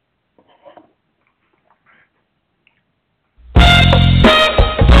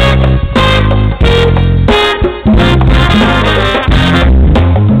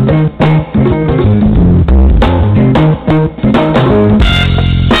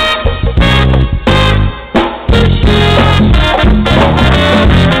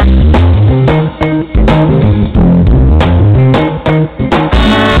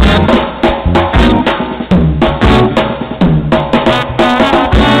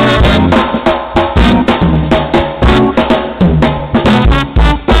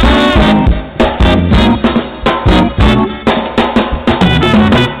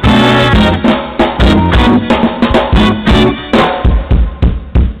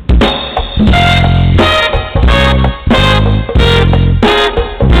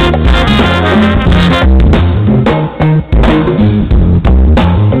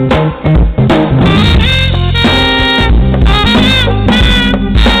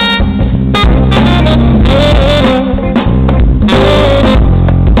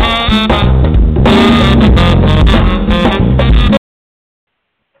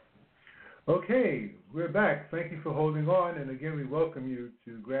 Okay, we're back. Thank you for holding on, and again, we welcome you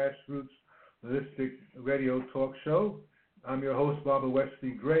to Grassroots Holistic Radio Talk Show. I'm your host, Barbara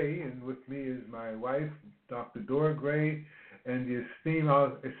Wesley Gray, and with me is my wife, Dr. Dora Gray, and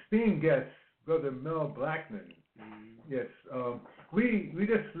our esteemed guest, Brother Mel Blackman. Yes, we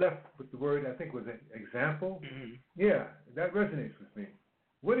just left with the word, I think, was it example? Yeah, that resonates with me.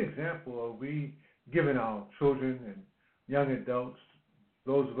 What example are we giving our children and young adults,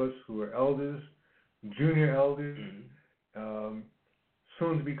 those of us who are elders, junior elders,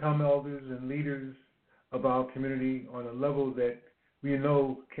 soon to become elders and leaders of our community on a level that we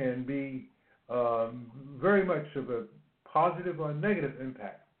know can be very much of a positive or negative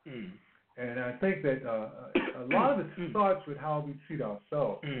impact. And I think that a lot of it starts with how we treat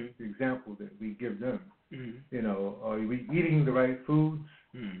ourselves, the example that we give them. Are we eating the right foods?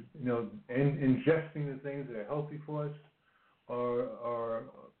 And ingesting the things that are healthy for us? Or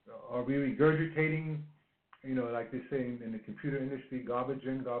are we regurgitating, like they say in the computer industry, garbage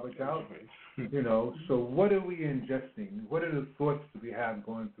in, garbage out? So what are we ingesting? What are the thoughts that we have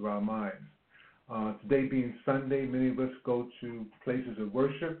going through our minds? Today being Sunday, many of us go to places of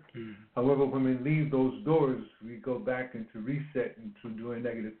worship. However, when we leave those doors, we go back into reset into doing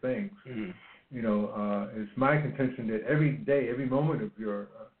negative things. It's my contention that every day, every moment of your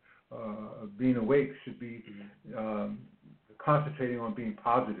being awake should be concentrating on being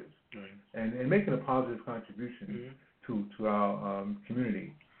positive and making a positive contribution to our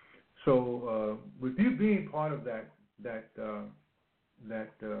community. So with you being part of that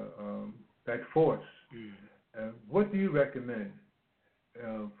force, what do you recommend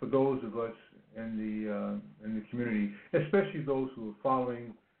for those of us in the community, especially those who are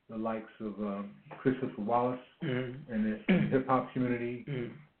following the likes of Christopher Wallace and the hip hop community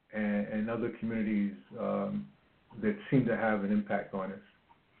and other communities that seem to have an impact on us?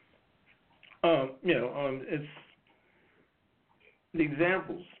 It's the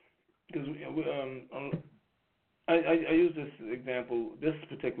examples, because I use this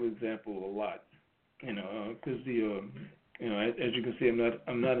particular example a lot, because as you can see,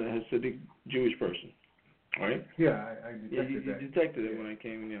 I'm not a Hasidic Jewish person, right? Yeah, I detected that. You detected it when I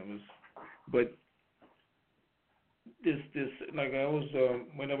came in. But this like I always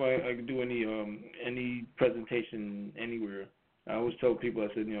whenever I do any presentation anywhere, I always tell people,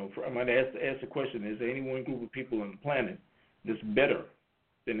 I said, I might ask the question: is there any one group of people on the planet that's better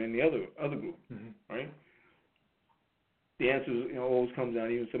than any other group, right? The answer always comes down.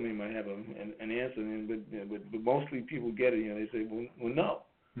 Even somebody might have an answer, but mostly people get it. They say, well, no,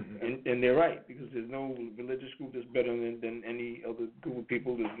 and they're right, because there's no religious group that's better than any other group of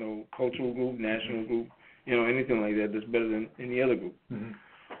people. There's no cultural group, national group, anything like that that's better than any other group.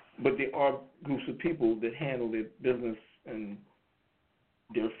 But there are groups of people that handle their business and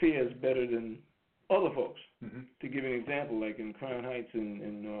their affairs better than other folks. To give an example, like in Crown Heights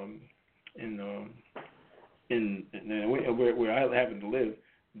where I happen to live,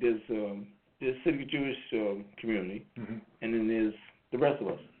 there's Civic Jewish community, and then there's the rest of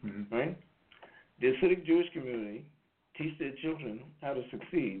us, right? The Civic Jewish community teach their children how to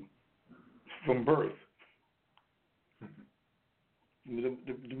succeed from birth. The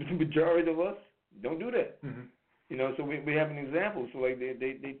majority of us don't do that. So we have an example. So like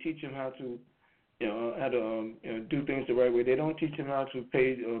they teach them how to do things the right way. They don't teach them how to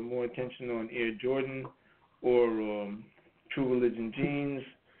pay more attention on Air Jordan or True Religion jeans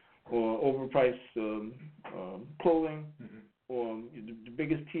or overpriced clothing or the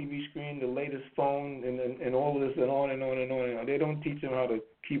biggest TV screen, the latest phone, and all of this and on and on and on. They don't teach them how to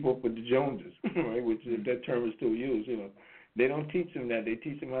keep up with the Joneses, right? Which that term is still used. They don't teach them that. They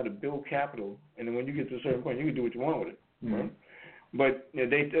teach them how to build capital, and then when you get to a certain point, you can do what you want with it, right? But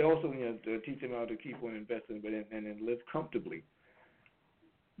they also teach them how to keep on investing, and then live comfortably.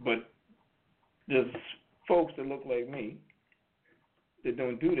 But there's folks that look like me that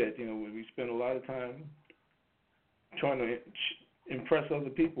don't do that. We spend a lot of time trying to impress other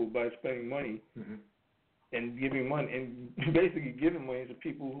people by spending money and giving money, and basically giving money to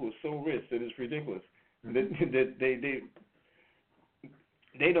people who are so rich that it's ridiculous. That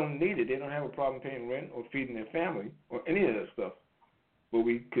they don't need it. They don't have a problem paying rent or feeding their family or any of that stuff. But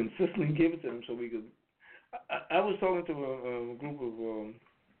we consistently give it to them so we could. I was talking to a group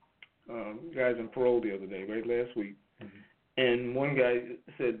of guys in parole the other day, right, last week, and one guy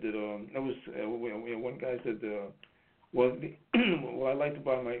said that one guy said, well, I like to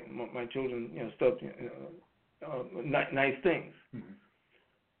buy my children stuff, nice things.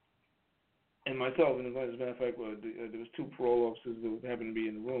 And myself, and as a matter of fact, there was two parole officers that happened to be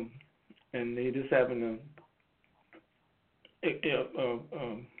in the room, and they just happened to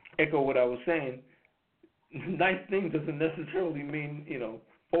echo what I was saying. Nice things doesn't necessarily mean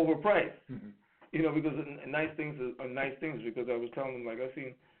overpriced. Because nice things are nice things. Because I was telling them, like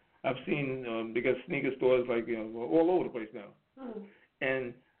I've seen because sneaker stores like all over the place now,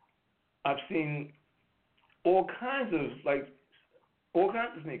 and I've seen all kinds of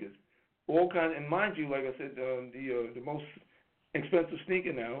sneakers. All kinds, and mind you, like I said, the most expensive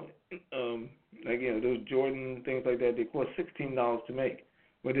sneaker now, those Jordan things like that, they cost $16 to make,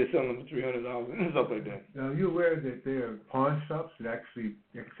 but they're selling them for $300 and stuff like that. Now, are you aware that there are pawn shops that actually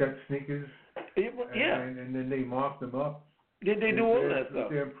accept sneakers? And then they mark them up. They do all that stuff.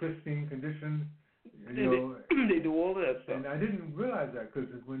 They're in pristine condition. They do all that stuff. And I didn't realize that, because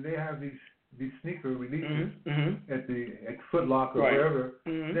when they have these sneaker releases at Foot Locker or wherever,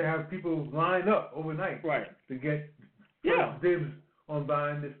 they have people line up overnight to get dibs on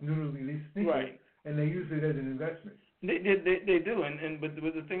buying this newly released sneaker, and they use it as an investment. They do, but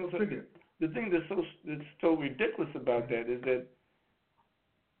the thing that's so ridiculous about that is that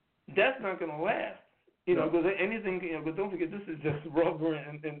that's not going to last. Because anything, but don't forget, this is just rubber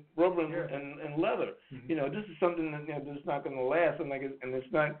and leather. This is something that that's not going to last, and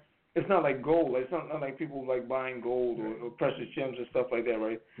it's not. It's not like gold. It's not like people like buying gold or precious gems and stuff like that,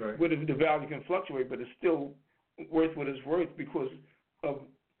 right? Where the value can fluctuate, but it's still worth what it's worth because of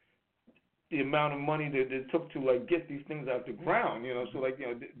the amount of money that it took to get these things out the ground. So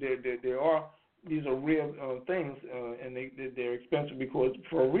these are real things, and they're expensive because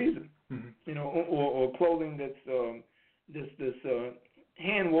for a reason. Or clothing that's this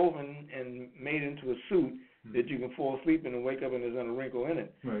hand woven and made into a suit fall asleep and then wake up and there's not a wrinkle in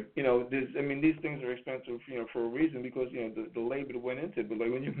it. Right. These things are expensive, for a reason because the labor that went into it. But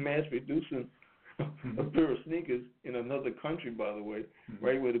like when you're mass producing a pair of sneakers in another country, by the way,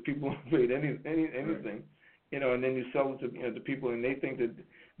 right, where the people don't paid anything, and then you sell it to the people and they think that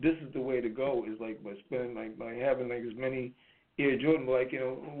this is the way to go is like by spending by having like as many Air Jordan, like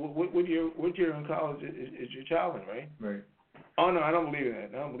what year in college is your child in, right? Right. Oh no, I don't believe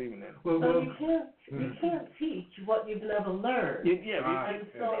in that. Well, you can't teach what you've never learned. And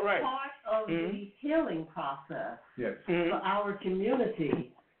so part of the healing process for our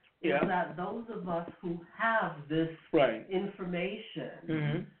community is that those of us who have this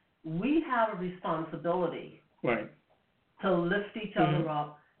information, we have a responsibility to lift each other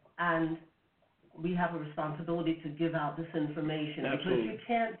up, and we have a responsibility to give out this information. Absolutely. Because you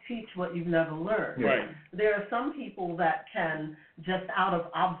can't teach what you've never learned. Right. There are some people that can just out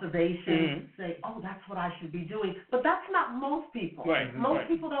of observation say, oh, that's what I should be doing. But that's not most people. Right. Most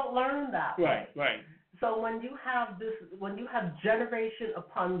people don't learn that way. Right. So when you have generation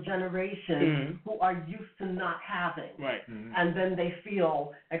upon generation who are used to not having, and then they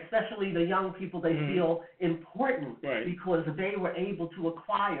feel, especially the young people, they feel important because they were able to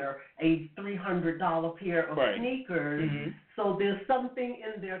acquire a $300 pair of sneakers. So there's something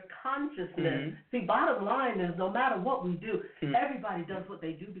in their consciousness. See, bottom line is no matter what we do, everybody does what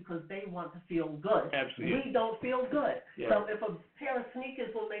they do because they want to feel good. Absolutely. We don't feel good. Yeah. So if a pair of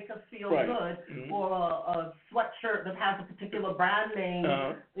sneakers will make us feel good, or a sweatshirt that has a particular brand name,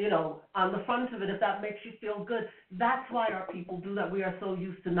 on the front of it, if that makes you feel good, that's why our people do that. We are so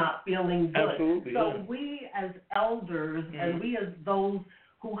used to not feeling good. Absolutely. So we as elders and we as those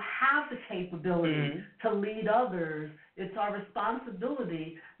who have the capability to lead others, it's our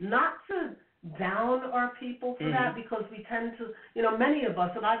responsibility not to down our people for that, because we tend to, many of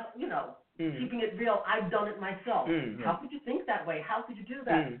us, and I've, keeping it real, I've done it myself. How could you think that way? How could you do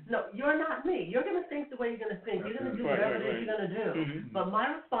that? No, you're not me. You're going to think the way you're going to think. You're going to do whatever it is you're going to do. But my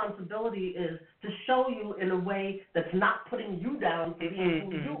responsibility is to show you in a way that's not putting you down for being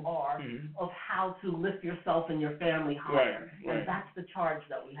who you are, of how to lift yourself and your family higher. And that's the charge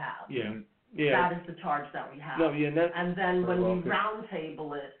that we have. That is the charge that we have. And then when we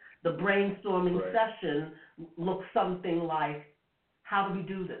roundtable it, the brainstorming session looks something like, how do we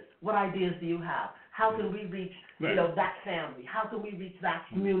do this? What ideas do you have? How can we reach, that family? How can we reach that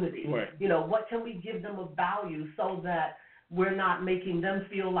community? What can we give them of value so that we're not making them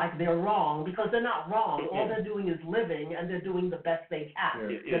feel like they're wrong, because they're not wrong. All they're doing is living, and they're doing the best they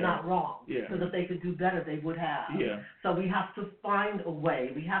can. They're not wrong. Because if they could do better, they would have. So we have to find a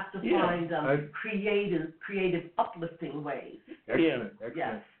way. We have to find creative, uplifting ways.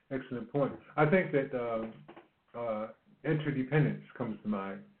 Excellent point. I think that interdependence comes to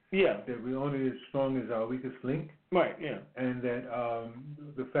mind. That we're only as strong as our weakest link. And that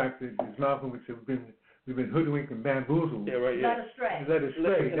the fact that as Malcolm would say, we've been hoodwinked and bamboozled. Led astray.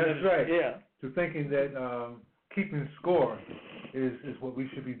 That's right. To thinking that keeping score is what we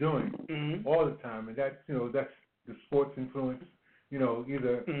should be doing all the time, and that's that's the sports influence.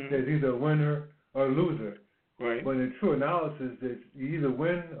 There's either a winner or a loser. But in true analysis, you either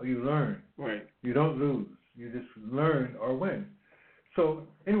win or you learn. You don't lose. You just learn or win. So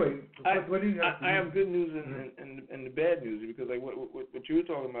anyway, what do you have? I have good news and the bad news, because like what you were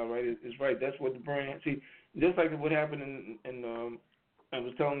talking about, right, is right. That's what the brain. See, just like what happened in I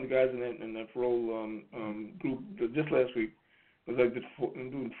was telling the guys in that parole group just last week. It was like I'm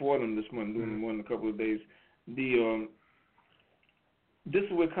doing 4 of them this month, doing one in a couple of days. This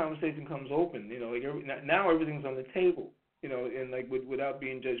is where conversation comes open. Now everything's on the table. And like without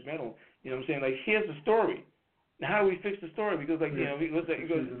being judgmental. What I'm saying? Like, here's the story. Now, how do we fix the story? Because because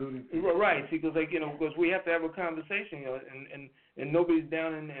we have to have a conversation, and nobody's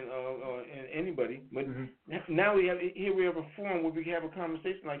down in anybody. But now we have a forum where we can have a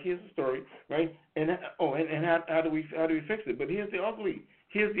conversation. Like, here's the story, right? And how do we fix it? But here's the ugly.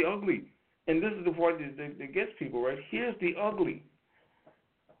 And this is the part that gets people, right? Here's the ugly.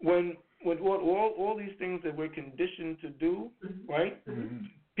 When all these things that we're conditioned to do, right?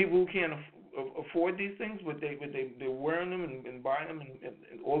 People who can't afford these things, but they're wearing them and buying them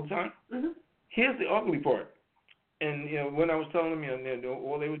and all the time. Here's the ugly part. And when I was telling them,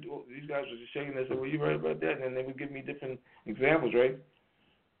 these guys were just shaking. They said, "Well, you right about that?" And then they would give me different examples, right?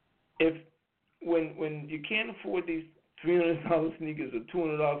 When you can't afford these $300 sneakers or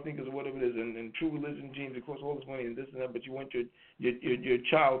 $200 sneakers or whatever it is, and True Religion jeans, it costs all this money and this and that, but you want your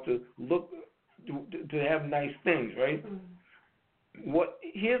child to look to have nice things, right?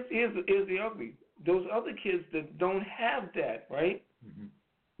 Here's the ugly. Those other kids that don't have that, right,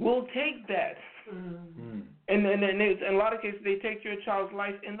 will take that, and then in a lot of cases they take your child's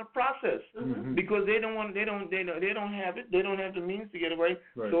life in the process because they don't have it. They don't have the means to get it right.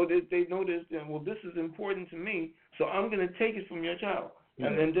 So they notice that, well, this is important to me, so I'm going to take it from your child.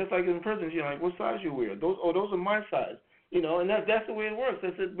 And then just like in prison, you're like, what size you wear? Those are my size. And that's the way it works.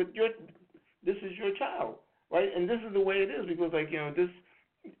 I said, but this is your child, right? And this is the way it is because this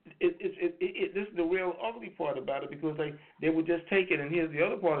is the real ugly part about it because they would just take it. And here's the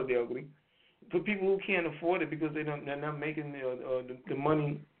other part of the ugly. For people who can't afford it because they're not making the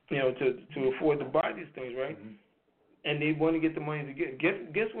money, to afford to buy these things, right? And they want to get the money to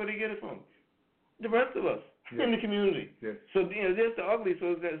guess where they get it from? The rest of us in the community. So there's the ugly.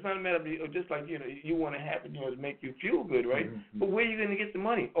 So it's not a matter of just like you want to have it, to make you feel good, right? But where are you going to get the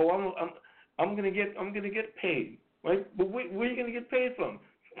money? Oh, I'm going to get paid, right? But where are you going to get paid from?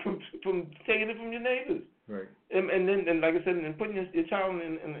 From taking it from your neighbors. Right. And then, like I said, and putting your child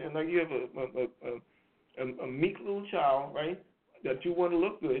in like you have a meek little child, right, that you want to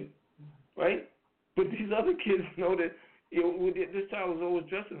look good, right? But these other kids know that this child is always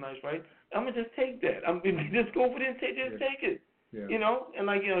dressing nice, right? I'm gonna just take that. Just go over there and take it. Yeah. And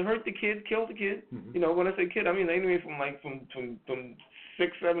hurt the kid, kill the kid. When I say kid, I mean anyway from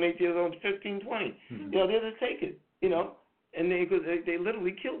 6, 7, 8 years old to 15, 20. They'll just take it. And they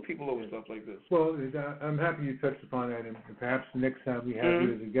literally kill people over stuff like this. Well, I'm happy you touched upon that, and perhaps the next time we have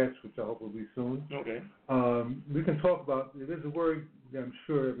you as a guest, which I hope will be soon. Okay. We can talk about. There's a word that I'm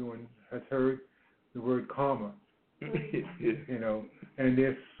sure everyone has heard, the word karma. And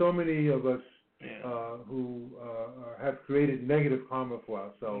there's so many of us who have created negative karma for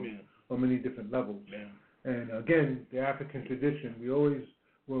ourselves on many different levels. And again, the African tradition, we always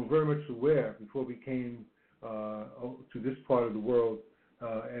were very much aware before we came to this part of the world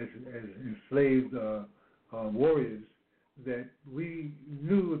as enslaved warriors, that we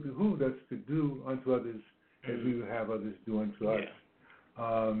knew it behooved us to do unto others as we would have others do unto us.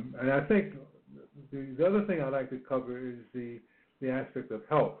 And I think the other thing I'd like to cover is the aspect of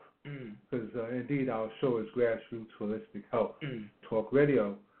health, because indeed our show is Grassroots Holistic Health Talk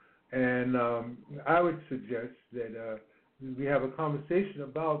Radio. And I would suggest that we have a conversation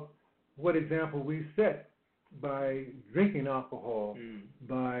about what example we set by drinking alcohol,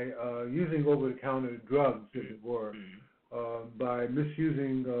 by using over-the-counter drugs, as it were, by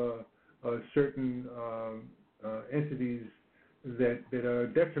misusing certain entities that are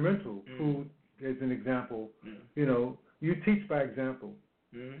detrimental. Food, as an example. You teach by example.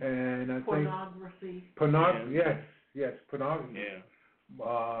 And I pornography. Pornography, yes, pornography.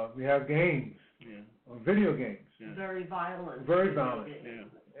 We have games, video games. Very violent. Very violent.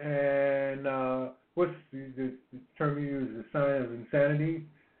 And what's the term you use? The sign of insanity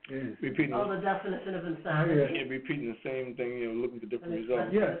is repeating. The definition of insanity. Repeating the same thing, looking for different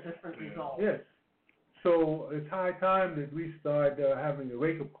results. Different results. Yes. So it's high time that we start having a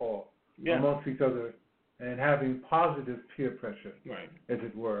wake-up call amongst each other and having positive peer pressure, as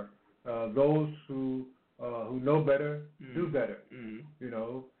it were. Those who know better do better,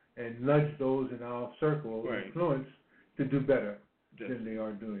 and nudge those in our circle of influence to do better than they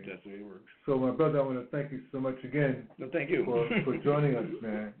are doing. That's the way it works. So, my brother, I want to thank you so much again. No, thank you for joining us,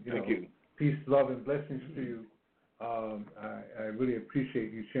 man. Thank you. Peace, love, and blessings to you. I really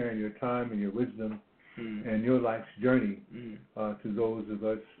appreciate you sharing your time and your wisdom and your life's journey to those of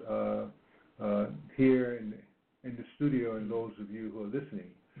us here in the studio and those of you who are listening.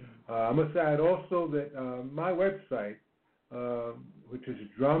 I must add also that my website, which is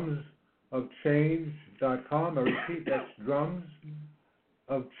drumsofchange.com, I repeat, that's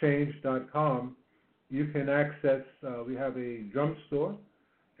drumsofchange.com, you can access, we have a drum store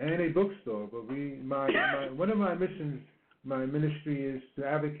and a bookstore, but one of my missions, my ministry is to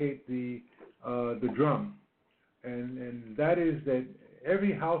advocate the drum, and that is that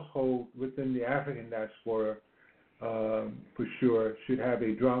every household within the African diaspora, for sure, should have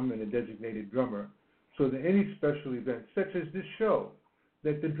a drum and a designated drummer, so that any special events, such as this show,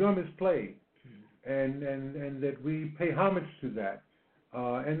 that the drum is played, and that we pay homage to that.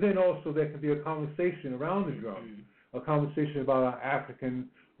 And then also there can be a conversation around the drum, a conversation about our African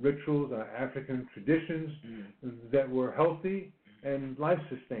rituals, our African traditions that were healthy and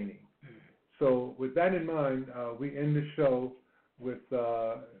life-sustaining. So with that in mind, we end the show with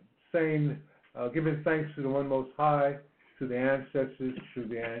giving thanks to the One Most High, to the ancestors, to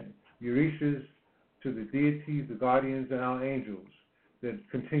the Orishas, to the deities, the guardians, and our angels that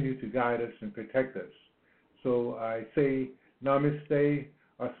continue to guide us and protect us. So I say namaste,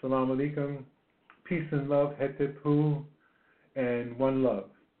 assalamu alaikum, peace and love, hetep hu, and one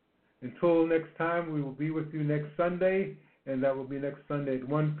love. Until next time, we will be with you next Sunday, and that will be next Sunday at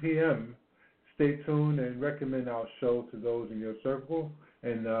 1 p.m. stay tuned and recommend our show to those in your circle.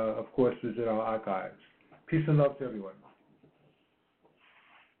 And, of course, visit our archives. Peace and love to everyone.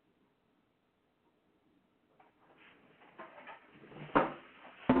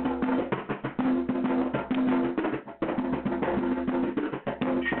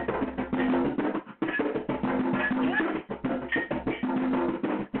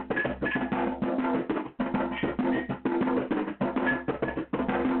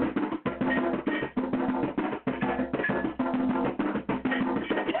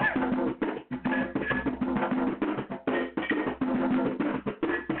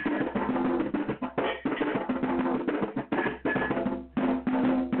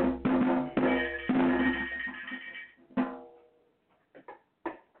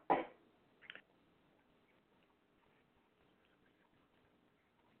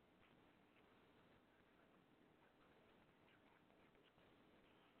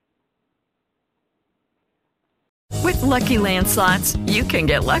 With Lucky Land Slots, you can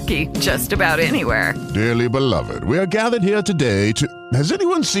get lucky just about anywhere. Dearly beloved, we are gathered here today to... Has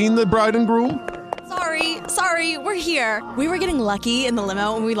anyone seen the bride and groom? Sorry, we're here. We were getting lucky in the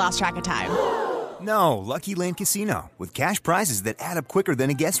limo and we lost track of time. No, Lucky Land Casino, with cash prizes that add up quicker than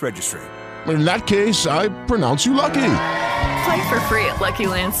a guest registry. In that case, I pronounce you lucky. Play for free at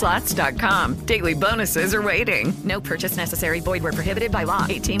LuckyLandSlots.com. Daily bonuses are waiting. No purchase necessary. Void where prohibited by law.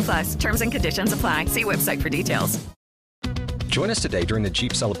 18+. Terms and conditions apply. See website for details. Join us today during the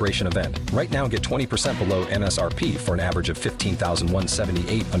Jeep Celebration event. Right now, get 20% below MSRP for an average of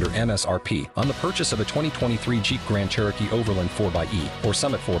 $15,178 under MSRP on the purchase of a 2023 Jeep Grand Cherokee Overland 4xE or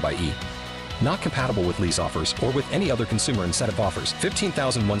Summit 4xE. Not compatible with lease offers or with any other consumer incentive offers.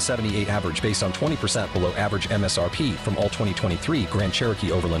 $15,178 average based on 20% below average MSRP from all 2023 Grand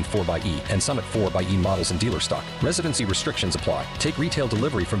Cherokee Overland 4xE and Summit 4xE models in dealer stock. Residency restrictions apply. Take retail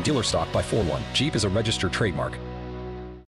delivery from dealer stock by 4/1. Jeep is a registered trademark.